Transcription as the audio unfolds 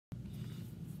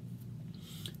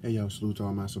Hey yo, salute to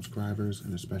all my subscribers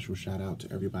and a special shout out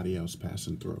to everybody else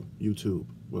passing through. YouTube,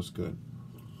 what's good?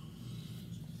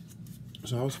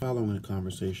 So I was following a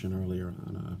conversation earlier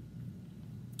on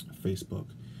Facebook,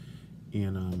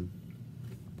 and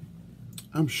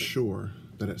I'm sure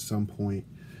that at some point,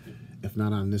 if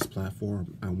not on this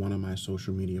platform, on one of my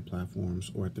social media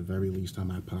platforms, or at the very least on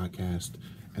my podcast,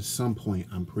 at some point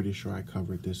I'm pretty sure I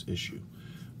covered this issue.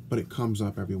 But it comes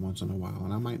up every once in a while,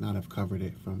 and I might not have covered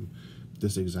it from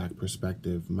this exact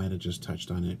perspective, might have just touched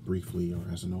on it briefly or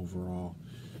as an overall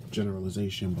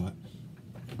generalization, but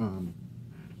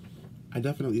I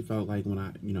definitely felt like when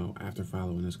after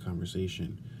following this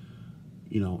conversation,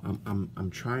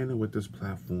 I'm trying to, with this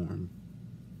platform,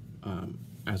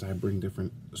 as I bring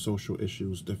different social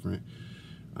issues, different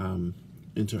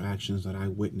interactions that I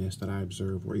witness, that I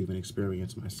observe, or even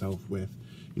experience myself with,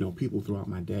 people throughout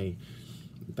my day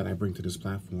that I bring to this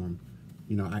platform.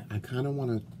 I kind of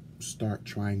want to start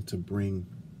trying to bring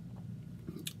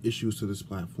issues to this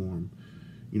platform,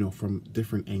 from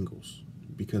different angles,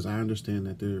 because I understand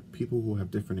that there are people who have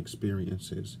different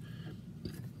experiences,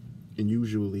 and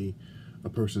usually a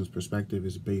person's perspective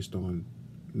is based on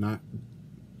not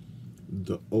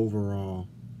the overall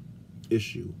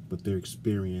issue, but their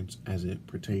experience as it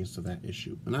pertains to that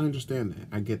issue. And I understand that.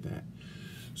 I get that.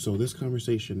 So this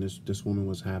conversation this woman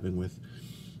was having with,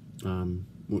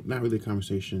 well, not really a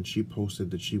conversation, she posted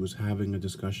that she was having a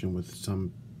discussion with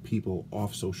some people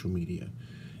off social media.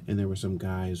 And there were some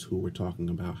guys who were talking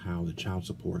about how the child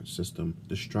support system,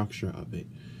 the structure of it,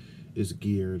 is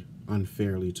geared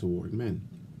unfairly toward men.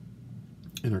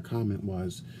 And her comment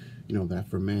was, that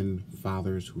for men,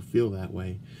 fathers who feel that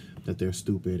way, that they're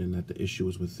stupid and that the issue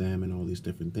is with them and all these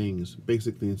different things,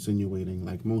 basically insinuating,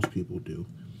 like most people do,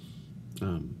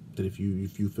 that if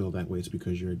you feel that way, it's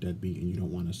because you're a deadbeat and you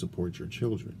don't want to support your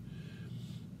children.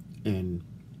 And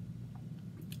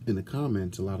in the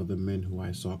comments, a lot of the men who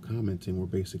I saw commenting were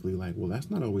basically like, well, that's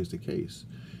not always the case,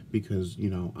 because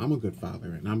I'm a good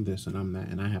father and I'm this and I'm that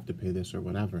and I have to pay this or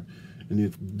whatever.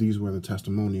 And these were the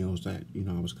testimonials that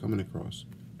I was coming across,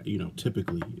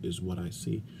 typically is what I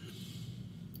see.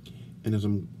 And as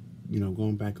I'm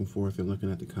going back and forth and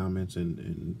looking at the comments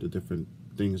and the different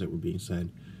things that were being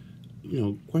said,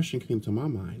 question came to my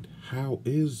mind: how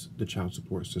is the child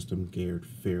support system geared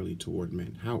fairly toward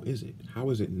men? How is it?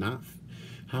 How is it not?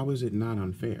 How is it not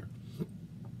unfair?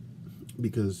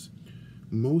 Because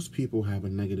most people have a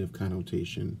negative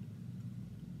connotation,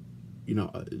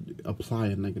 apply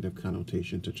a negative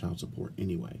connotation to child support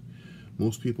anyway.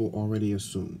 Most people already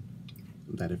assume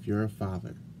that if you're a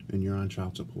father and you're on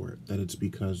child support, that it's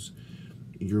because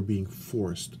you're being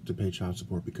forced to pay child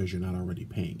support because you're not already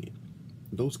paying it.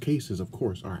 Those cases, of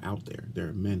course, are out there. There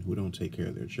are men who don't take care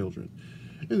of their children.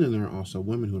 And then there are also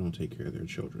women who don't take care of their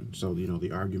children. So,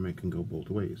 the argument can go both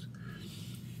ways.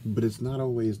 But it's not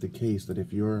always the case that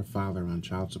if you're a father on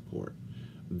child support,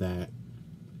 that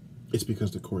it's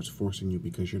because the court's forcing you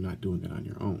because you're not doing it on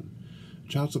your own.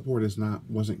 Child support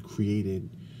wasn't created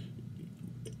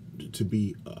to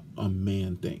be a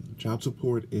man thing. Child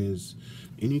support is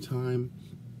anytime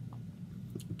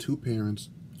two parents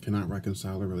cannot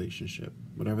reconcile a relationship,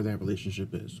 whatever that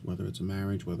relationship is, whether it's a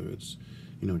marriage, whether it's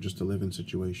just a living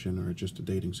situation or just a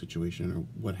dating situation or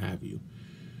what have you.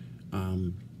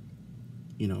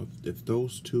 If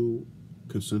those two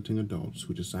consenting adults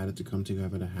who decided to come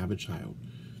together to have a child,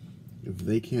 if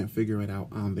they can't figure it out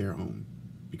on their own,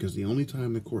 because the only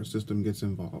time the court system gets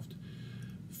involved,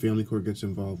 family court gets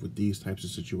involved with these types of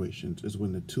situations, is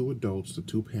when the two adults, the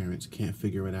two parents, can't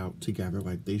figure it out together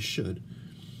like they should.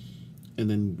 And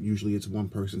then usually it's one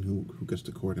person who gets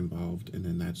the court involved, and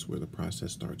then that's where the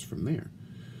process starts from there.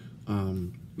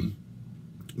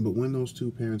 But when those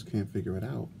two parents can't figure it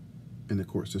out and the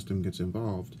court system gets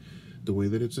involved, the way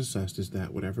that it's assessed is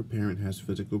that whatever parent has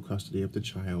physical custody of the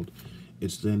child,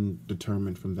 it's then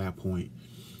determined from that point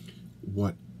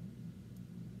what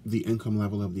the income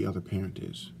level of the other parent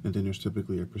is. And then there's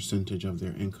typically a percentage of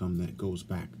their income that goes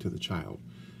back to the child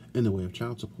in the way of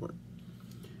child support.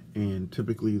 And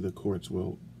typically the courts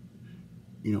will,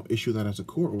 issue that as a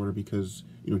court order because,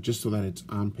 just so that it's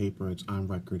on paper, it's on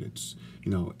record,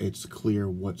 it's clear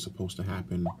what's supposed to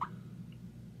happen,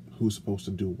 who's supposed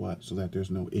to do what, so that there's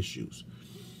no issues.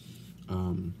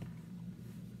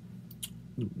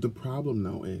 The problem,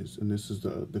 though, is, and this is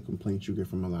the complaints you get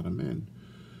from a lot of men,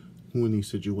 who in these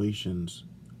situations,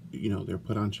 they're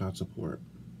put on child support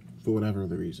for whatever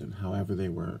the reason, however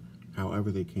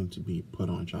they came to be put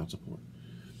on child support.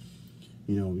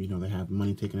 They have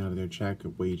money taken out of their check,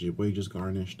 wages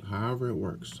garnished, however it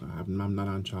works. I'm not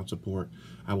on child support.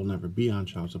 I will never be on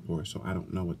child support, so I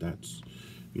don't know what that's,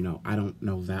 I don't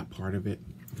know that part of it.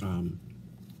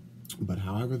 But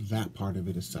however that part of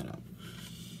it is set up,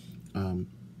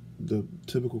 the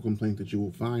typical complaint that you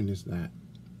will find is that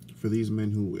for these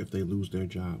men who, if they lose their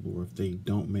job or if they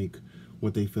don't make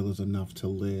what they feel is enough to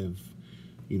live,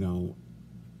 you know,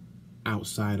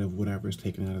 outside of whatever is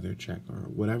taken out of their check or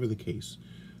whatever the case,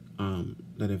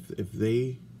 that if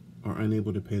they are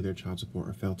unable to pay their child support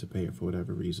or fail to pay it for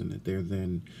whatever reason, that they're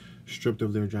then stripped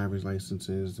of their driver's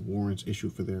licenses, warrants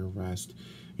issued for their arrest,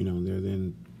 you know, they're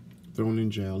then thrown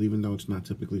in jail, even though it's not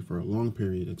typically for a long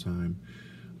period of time.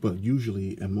 But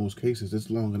usually, in most cases, it's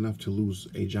long enough to lose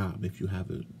a job if you have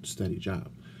a steady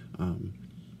job.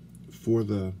 For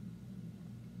the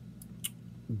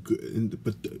good,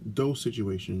 but those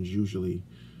situations usually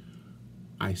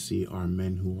I see are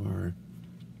men who are,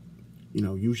 you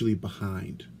know, usually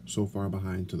behind, so far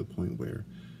behind to the point where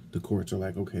the courts are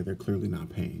like, okay, they're clearly not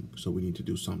paying, so we need to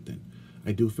do something.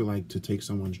 I do feel like to take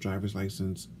someone's driver's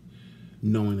license,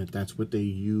 knowing that that's what they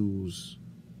use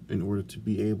in order to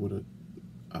be able to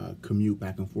commute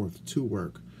back and forth to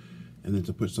work, and then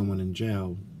to put someone in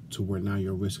jail to where now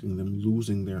you're risking them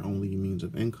losing their only means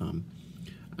of income,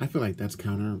 I feel like that's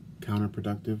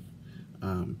counterproductive.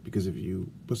 Because if you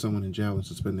put someone in jail and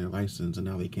suspend their license and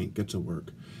now they can't get to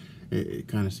work, it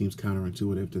kind of seems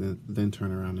counterintuitive to then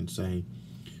turn around and say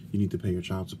you need to pay your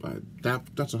child support.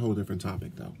 That's a whole different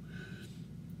topic, though.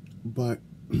 But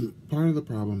part of the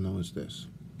problem, though, is this,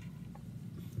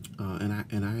 and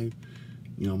I,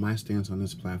 you know, my stance on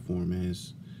this platform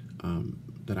is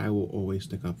that I will always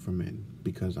stick up for men,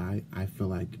 because I feel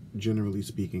like, generally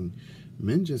speaking,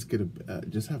 men just get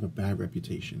just have a bad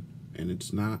reputation, and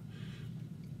it's not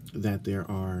that there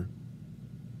are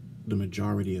the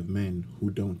majority of men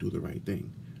who don't do the right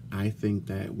thing. I think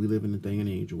that we live in a day and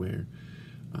age where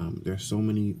there's so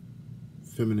many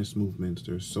feminist movements,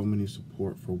 there's so many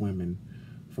support for women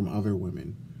from other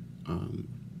women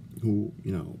who,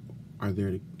 you know, are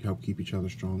there to help keep each other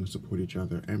strong and support each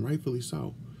other, and rightfully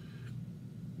so.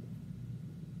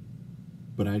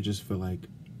 But I just feel like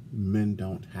men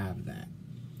don't have that.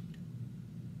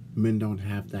 Men don't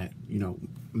have that, you know,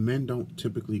 men don't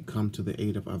typically come to the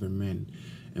aid of other men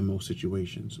in most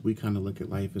situations. We kind of look at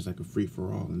life as like a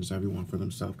free-for-all and it's everyone for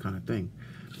themselves kind of thing.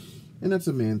 And that's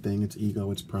a man thing. It's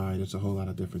ego, it's pride, it's a whole lot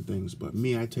of different things. But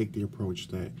me, I take the approach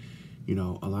that, you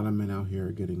know, a lot of men out here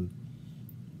are getting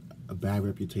a bad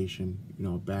reputation, you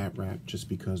know, a bad rap, just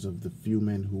because of the few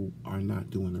men who are not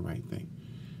doing the right thing.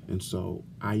 And so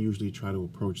I usually try to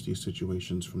approach these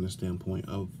situations from the standpoint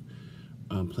of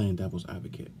playing devil's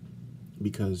advocate.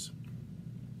 Because,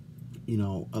 you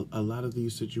know, a lot of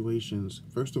these situations,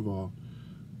 first of all,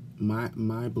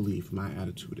 my belief, my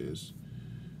attitude is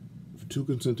for two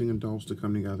consenting adults to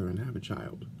come together and have a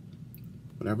child.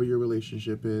 Whatever your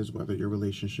relationship is, whether your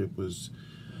relationship was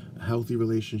a healthy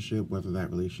relationship, whether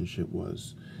that relationship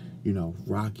was, you know,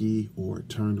 rocky or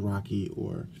turned rocky,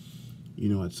 or, you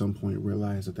know, at some point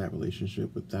realized that that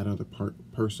relationship with that other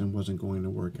person wasn't going to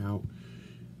work out,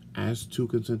 as two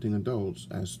consenting adults,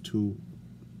 as two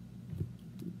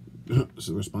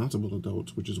responsible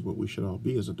adults, which is what we should all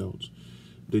be as adults,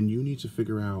 then you need to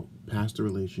figure out, past the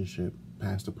relationship,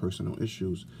 past the personal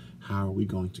issues, how are we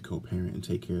going to co-parent and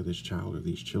take care of this child or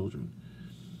these children?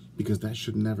 Because that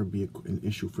should never be an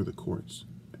issue for the courts.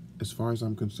 As far as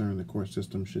I'm concerned, the court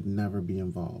system should never be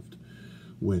involved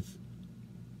with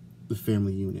the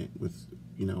family unit, with,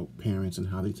 you know, parents and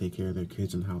how they take care of their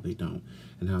kids and how they don't,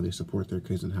 and how they support their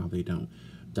kids and how they don't.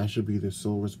 That should be the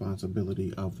sole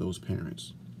responsibility of those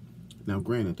parents. Now,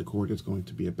 granted, the court is going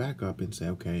to be a backup and say,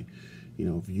 okay, you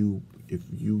know, if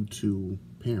you two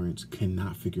parents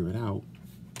cannot figure it out,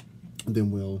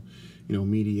 then we'll, you know,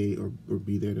 mediate or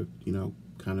be there to, you know,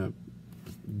 kind of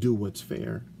do what's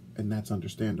fair, and that's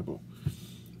understandable.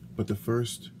 But the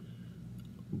first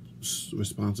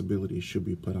responsibility should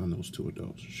be put on those two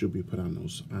adults, should be put on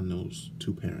those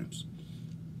two parents.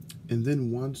 And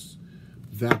then once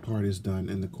that part is done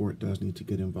and the court does need to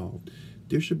get involved,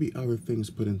 there should be other things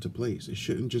put into place. It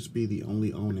shouldn't just be the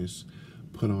only onus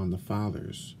put on the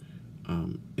fathers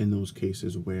in those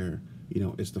cases where, you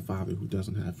know, it's the father who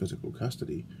doesn't have physical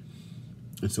custody,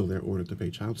 and so they're ordered to pay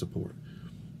child support.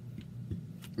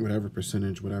 Whatever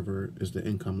percentage, whatever is the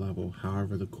income level,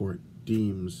 however the court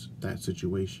deems that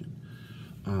situation.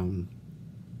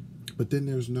 But then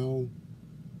there's no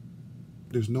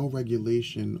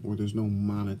regulation, or there's no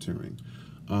monitoring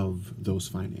of those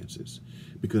finances,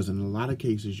 because in a lot of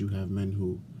cases you have men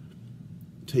who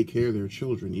take care of their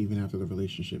children even after the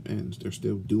relationship ends. They're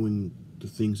still doing the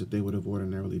things that they would have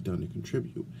ordinarily done to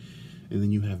contribute. And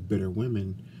then you have bitter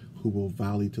women who will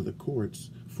volley to the courts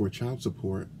for child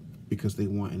support because they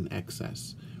want an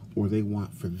excess, or they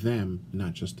want for them,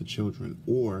 not just the children,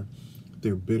 or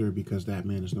they're bitter because that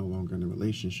man is no longer in a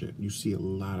relationship. You see a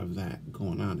lot of that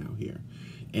going on out here.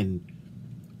 And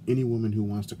any woman who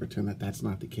wants to pretend that that's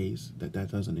not the case, that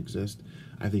that doesn't exist,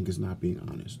 I think is not being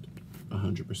honest,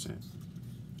 100%.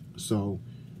 So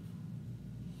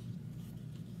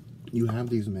you have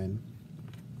these men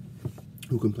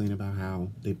who complain about how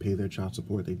they pay their child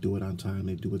support, they do it on time,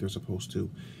 they do what they're supposed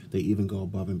to, they even go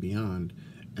above and beyond,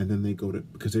 and then they go to,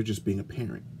 because they're just being a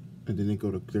parent, and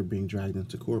then they're being dragged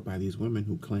into court by these women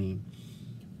who claim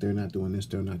they're not doing this,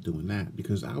 they're not doing that.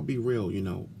 Because I'll be real,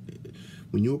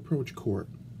 when you approach court,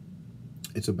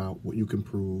 it's about what you can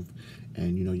prove,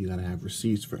 and you got to have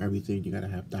receipts for everything, you got to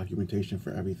have documentation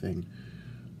for everything.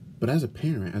 But as a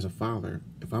parent, as a father,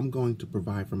 if I'm going to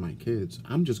provide for my kids,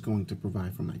 I'm just going to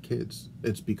provide for my kids.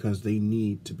 It's because they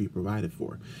need to be provided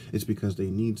for. It's because they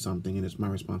need something, and it's my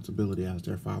responsibility as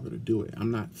their father to do it.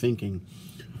 I'm not thinking,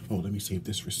 oh, let me save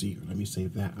this receipt, or let me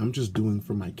save that. I'm just doing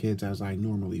for my kids as I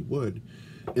normally would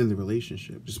in the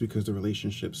relationship. Just because the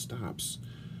relationship stops,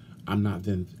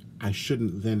 I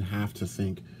shouldn't then have to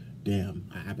think, damn,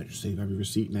 I better save every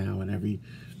receipt now and every...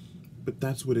 But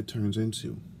that's what it turns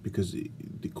into, because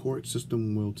the court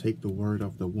system will take the word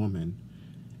of the woman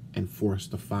and force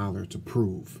the father to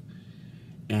prove.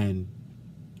 And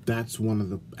that's one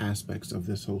of the aspects of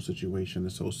this whole situation,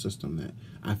 this whole system, that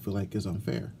I feel like is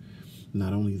unfair.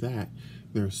 Not only that,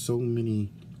 there are so many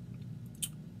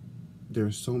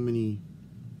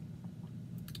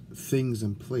things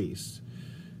in place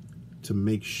to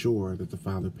make sure that the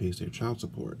father pays their child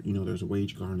support. There's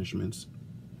wage garnishments,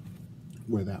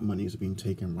 where that money is being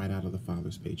taken right out of the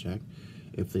father's paycheck.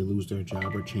 If they lose their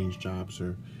job or change jobs,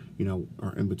 or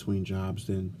are in between jobs,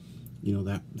 then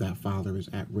that father is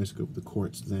at risk of the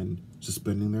courts then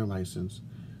suspending their license,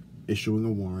 issuing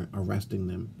a warrant, arresting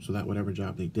them, so that whatever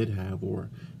job they did have or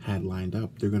had lined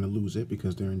up, they're going to lose it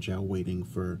because they're in jail waiting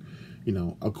for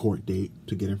a court date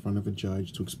to get in front of a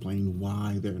judge to explain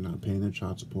why they're not paying their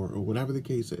child support, or whatever the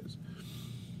case is.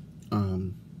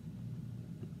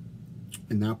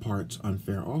 And that part's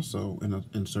unfair also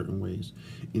in certain ways.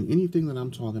 In anything that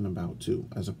I'm talking about too,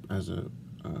 as a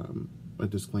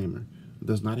disclaimer,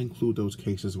 does not include those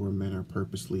cases where men are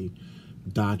purposely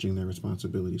dodging their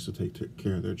responsibilities to take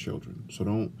care of their children. So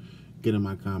don't get in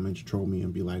my comments, troll me,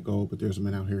 and be like, oh, but there's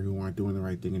men out here who aren't doing the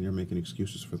right thing and you're making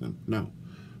excuses for them. No,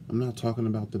 I'm not talking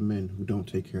about the men who don't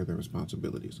take care of their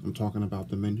responsibilities. I'm talking about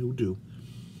the men who do,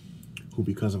 who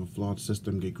because of a flawed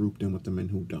system get grouped in with the men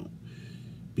who don't.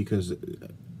 Because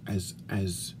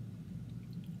as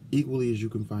equally as you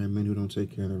can find men who don't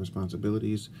take care of their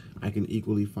responsibilities, I can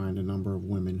equally find a number of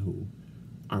women who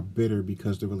are bitter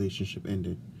because the relationship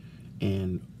ended,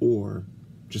 and or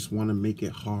just want to make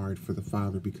it hard for the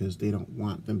father because they don't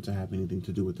want them to have anything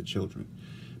to do with the children.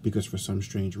 Because for some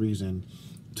strange reason,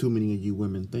 too many of you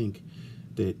women think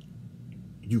that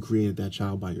you created that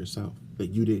child by yourself, that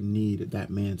you didn't need that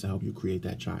man to help you create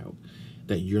that child,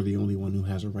 that you're the only one who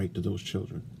has a right to those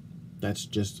children. That's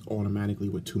just automatically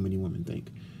what too many women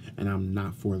think. And I'm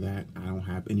not for that. I don't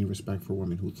have any respect for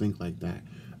women who think like that.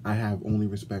 I have only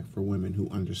respect for women who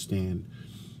understand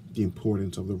the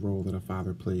importance of the role that a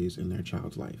father plays in their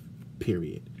child's life,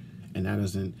 period. And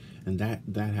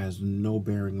that has no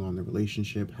bearing on the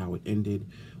relationship, how it ended,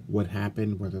 what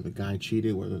happened, whether the guy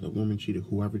cheated, whether the woman cheated,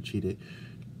 whoever cheated.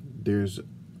 There's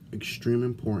extreme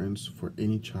importance for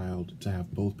any child to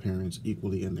have both parents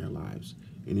equally in their lives.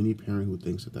 And any parent who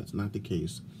thinks that that's not the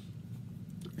case,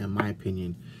 in my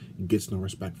opinion, gets no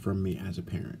respect from me as a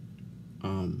parent.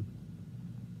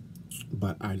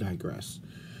 But I digress.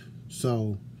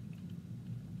 So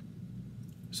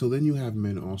then you have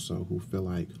men also who feel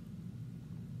like,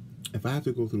 if I have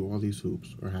to go through all these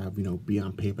hoops or have, be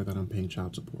on paper that I'm paying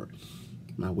child support,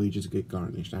 my wages get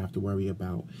garnished, I have to worry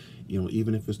about,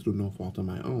 even if it's through no fault of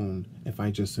my own, if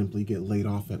I just simply get laid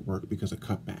off at work because of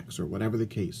cutbacks or whatever the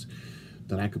case,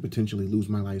 that I could potentially lose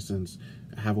my license,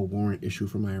 have a warrant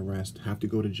issued for my arrest, have to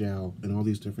go to jail, and all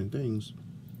these different things.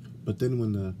 But then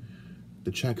when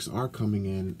the checks are coming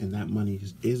in and that money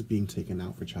is being taken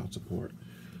out for child support,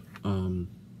 the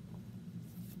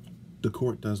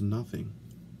court does nothing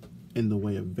in the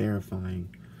way of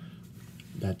verifying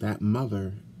that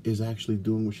mother is actually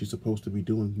doing what she's supposed to be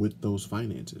doing with those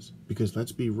finances. Because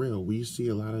let's be real, we see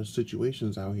a lot of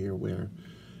situations out here where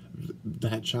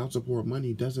that child support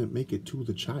money doesn't make it to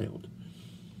the child.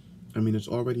 I mean, it's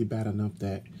already bad enough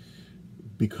that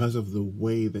because of the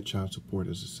way that child support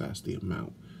is assessed, the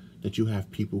amount, that you have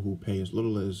people who pay as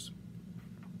little as,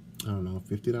 I don't know,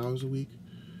 $50 a week,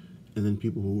 and then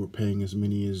people who are paying as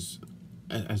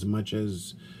much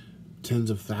as tens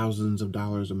of thousands of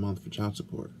dollars a month for child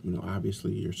support. You know,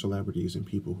 obviously you're celebrities and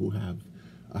people who have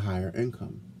a higher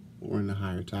income or in a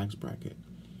higher tax bracket.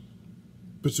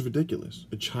 But it's ridiculous.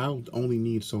 A child only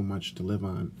needs so much to live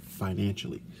on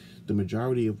financially. The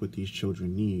majority of what these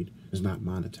children need is not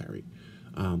monetary,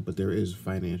 but there is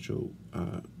financial.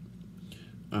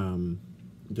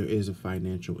 There is a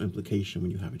financial implication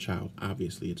when you have a child.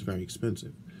 Obviously, it's very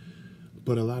expensive,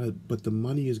 but the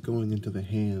money is going into the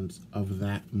hands of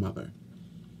that mother,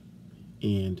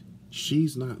 and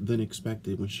she's not then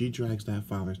expected when she drags that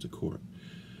father to court.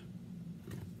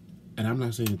 And I'm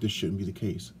not saying that this shouldn't be the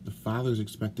case. The father is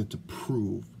expected to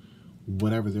prove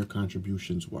whatever their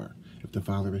contributions were. If the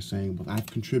father is saying, well, I've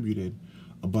contributed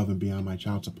above and beyond my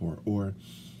child support, or,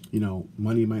 you know,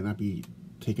 money might not be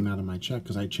taken out of my check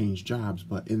because I changed jobs,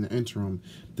 but in the interim,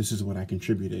 this is what I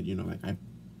contributed. You know, like I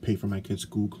pay for my kids'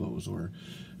 school clothes, or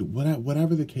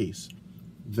whatever the case,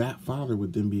 that father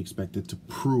would then be expected to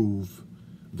prove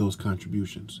those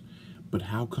contributions. But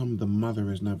how come the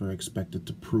mother is never expected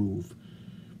to prove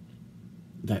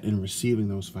that in receiving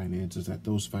those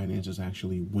finances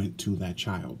actually went to that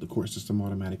child? The court system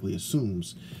automatically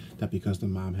assumes that because the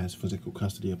mom has physical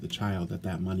custody of the child,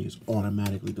 that money is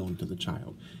automatically going to the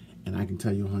child. And I can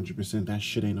tell you 100% that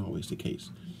shit ain't always the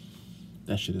case.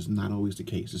 That shit is not always the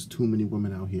case. There's too many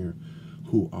women out here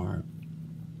who are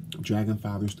dragging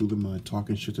fathers through the mud,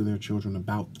 talking shit to their children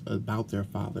about their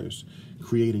fathers,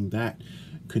 creating that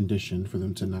condition for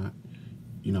them to not,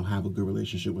 you know, have a good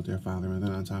relationship with their father. And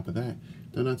then on top of that,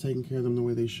 they're not taking care of them the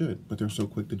way they should. But they're so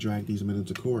quick to drag these men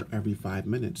into court every 5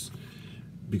 minutes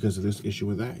because of this issue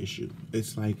or that issue.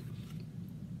 It's like,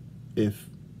 if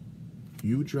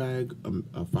you drag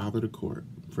a father to court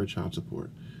for child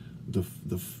support,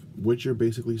 what you're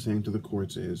basically saying to the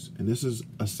courts is, and this is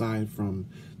aside from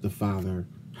the father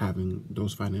having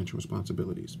those financial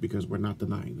responsibilities, because we're not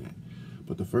denying that,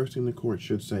 but the first thing the court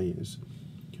should say is,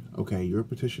 okay, you're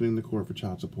petitioning the court for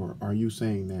child support. Are you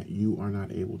saying that you are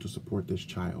not able to support this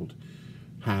child,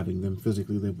 having them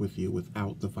physically live with you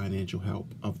without the financial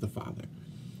help of the father?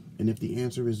 And if the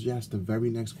answer is yes, the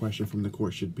very next question from the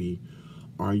court should be,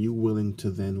 are you willing to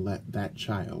then let that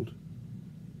child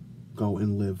go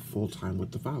and live full-time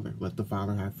with the father? Let the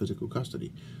father have physical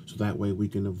custody, so that way we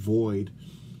can avoid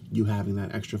you having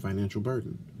that extra financial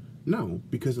burden. No,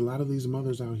 because a lot of these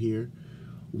mothers out here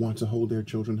want to hold their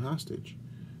children hostage.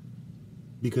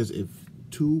 Because if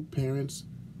two parents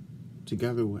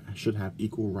together should have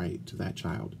equal right to that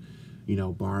child, you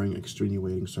know, barring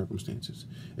extenuating circumstances.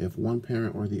 If one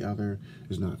parent or the other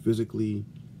is not physically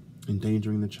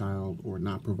endangering the child or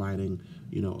not providing,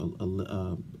 you know,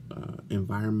 a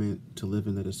environment to live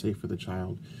in that is safe for the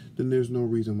child, then there's no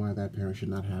reason why that parent should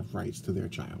not have rights to their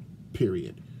child.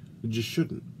 Period. It just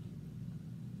shouldn't.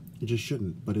 It just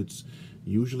shouldn't. But it's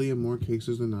usually, in more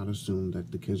cases than not, assumed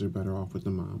that the kids are better off with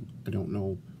the mom. I don't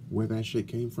know where that shit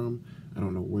came from. I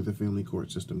don't know where the family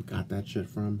court system got that shit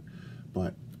from,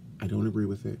 but I don't agree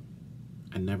with it.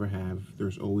 I never have.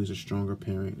 There's always a stronger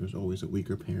parent. There's always a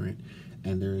weaker parent.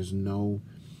 And there is no,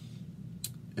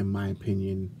 in my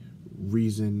opinion,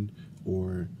 reason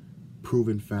or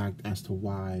proven fact as to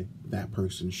why that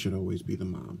person should always be the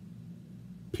mom.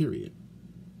 Period.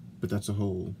 But that's a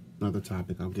whole another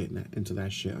topic. I'll get into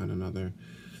that shit on another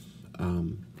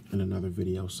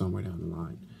video somewhere down the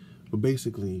line. But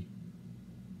basically,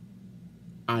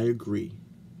 I agree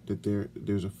that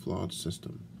there's a flawed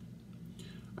system.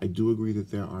 I do agree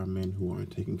that there are men who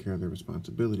aren't taking care of their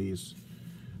responsibilities,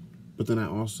 but then I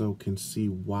also can see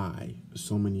why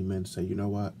so many men say, you know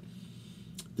what,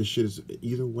 this shit is,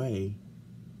 either way,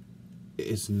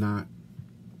 it's not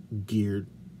geared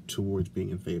towards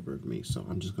being in favor of me, so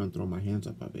I'm just going to throw my hands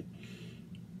up of it.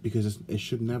 Because it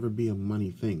should never be a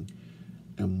money thing.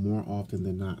 And more often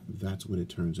than not, that's what it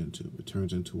turns into. It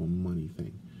turns into a money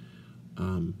thing.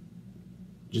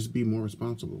 Just be more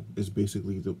responsible is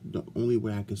basically the only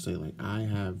way I can say. Like, I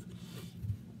have,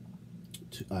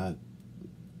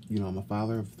 you know, I'm a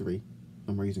father of 3.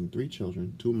 I'm raising 3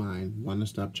 children, 2 mine, 1 a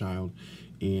stepchild,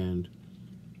 and,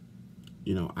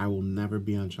 you know, I will never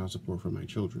be on child support for my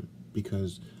children,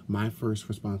 because my first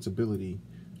responsibility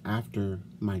after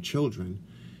my children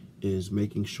is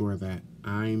making sure that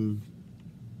I'm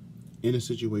in a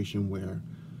situation where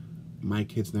my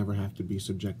kids never have to be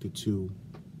subjected to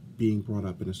being brought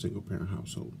up in a single parent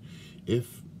household.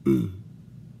 If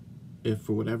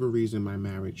for whatever reason my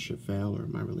marriage should fail, or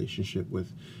my relationship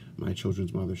with my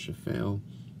children's mother should fail,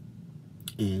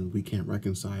 and we can't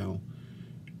reconcile,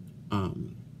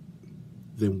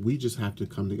 then we just have to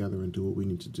come together and do what we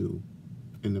need to do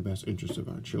in the best interest of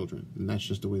our children. And that's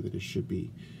just the way that it should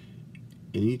be.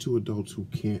 Any 2 adults who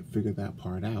can't figure that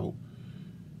part out,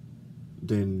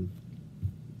 then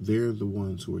they're the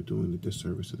ones who are doing the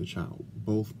disservice to the child.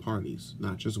 Both parties,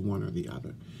 not just one or the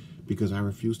other. Because I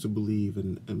refuse to believe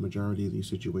in a majority of these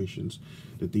situations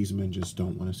that these men just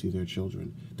don't want to see their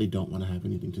children. They don't want to have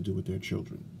anything to do with their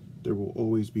children. There will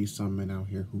always be some men out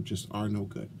here who just are no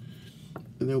good.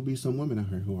 And there will be some women out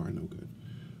here who are no good.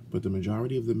 But the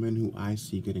majority of the men who I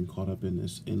see getting caught up in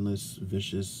this endless,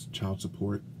 vicious child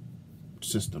support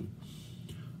system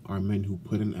are men who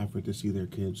put in effort to see their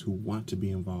kids, who want to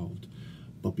be involved,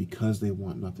 but because they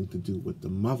want nothing to do with the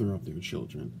mother of their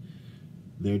children,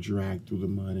 they're dragged through the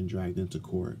mud and dragged into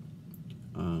court,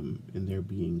 and they're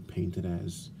being painted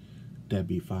as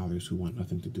deadbeat fathers who want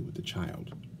nothing to do with the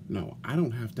child. No, I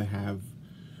don't have to have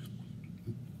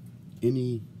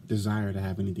any desire to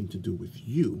have anything to do with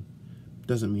you.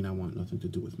 Doesn't mean I want nothing to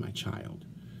do with my child.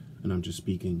 And I'm just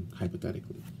speaking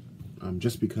hypothetically.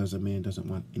 Just because a man doesn't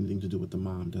want anything to do with the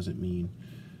mom doesn't mean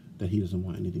that he doesn't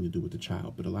want anything to do with the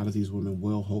child. But a lot of these women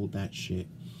will hold that shit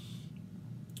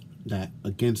that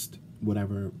against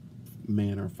whatever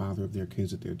man or father of their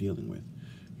kids that they're dealing with.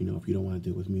 You know, if you don't want to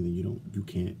deal with me, then you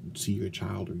can't see your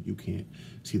child, or you can't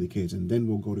see the kids. And then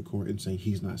we'll go to court and say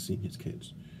he's not seeing his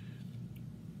kids.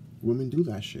 Women do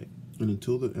that shit. And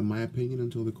in my opinion,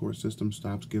 until the court system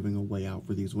stops giving a way out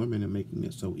for these women and making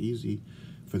it so easy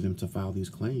for them to file these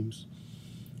claims,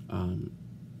 and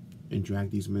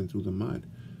drag these men through the mud,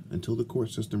 until the court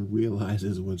system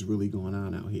realizes what's really going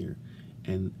on out here,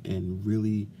 and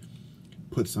really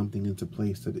put something into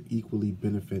place that equally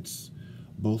benefits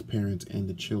both parents and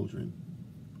the children,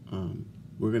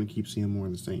 we're going to keep seeing more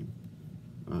of the same.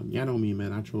 Y'all know me,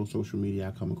 man. I troll social media.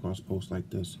 I come across posts like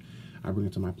this. I bring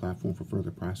it to my platform for further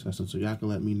processing, so y'all can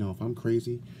let me know if I'm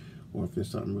crazy or if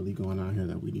there's something really going on here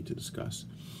that we need to discuss.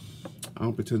 I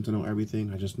don't pretend to know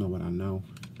everything. I just know what I know,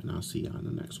 and I'll see y'all in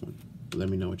the next one. But let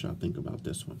me know what y'all think about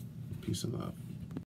this one. Peace and love.